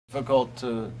Difficult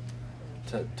to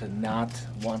not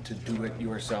want to do it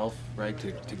yourself, right?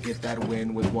 To get that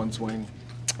win with one swing.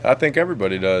 I think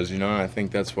everybody does, and I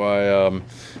think that's why,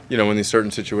 when these certain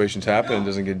situations happen and it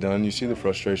doesn't get done, you see the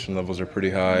frustration levels are pretty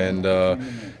high. And,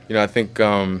 I think,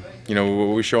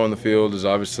 what we show on the field is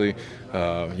obviously,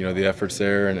 the effort's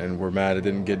there, and we're mad it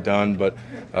didn't get done. But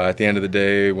at the end of the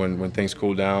day, when things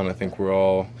cool down, I think we're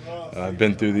all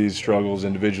been through these struggles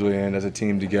individually and as a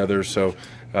team together. So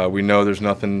we know there's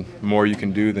nothing more you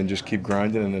can do than just keep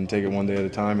grinding and then take it one day at a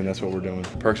time, and that's what we're doing.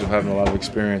 Perks of having a lot of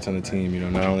experience on the team,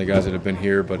 not only guys that have been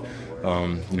here, but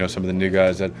some of the new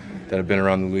guys that have been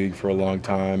around the league for a long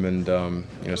time, and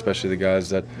especially the guys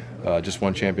that just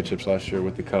won championships last year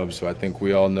with the Cubs. So I think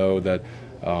we all know that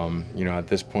at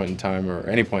this point in time, or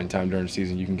any point in time during the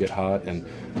season, you can get hot, and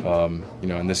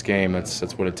in this game,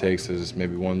 that's what it takes, is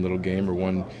maybe one little game or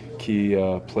one key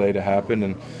play to happen,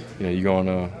 and you go on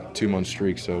a 2-month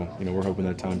streak. So we're hoping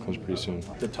that time comes pretty soon.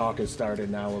 The talk has started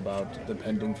now about the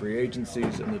pending free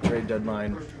agencies and the trade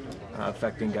deadline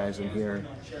affecting guys in here.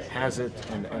 Has it,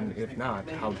 and if not,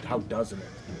 how doesn't it?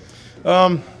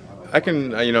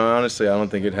 Honestly, I don't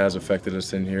think it has affected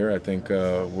us in here. I think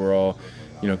we're all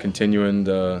continuing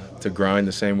to grind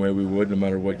the same way we would no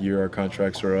matter what year our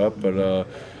contracts are up. But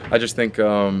I just think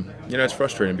it's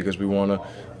frustrating because we want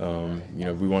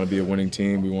to be a winning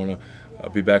team. We want to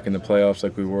be back in the playoffs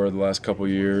like we were the last couple of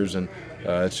years, and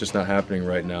it's just not happening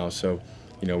right now. So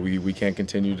we can't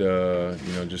continue to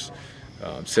just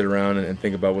sit around and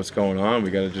think about what's going on. We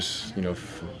got to just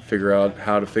figure out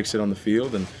how to fix it on the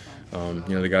field, and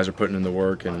the guys are putting in the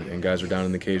work, and guys are down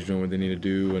in the cage doing what they need to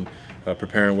do, and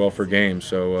preparing well for games.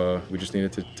 So we just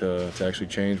needed to actually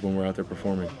change when we're out there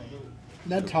performing.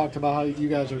 Ned talked about how you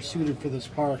guys are suited for this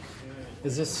park.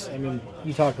 Is this,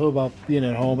 you talked a little about being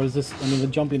at home, but is this, the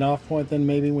jumping off point then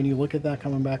maybe when you look at that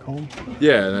coming back home?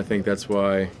 Yeah, and I think that's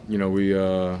why, we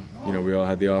all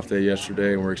had the off day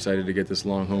yesterday, and we're excited to get this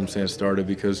long homestand started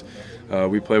because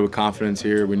we play with confidence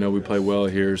here. We know we play well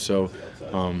here. So,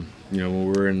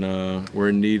 we're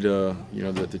in need,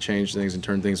 to change things and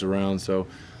turn things around. So,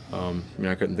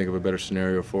 I couldn't think of a better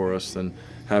scenario for us than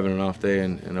having an off day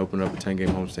and opening up a 10-game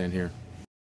homestand here.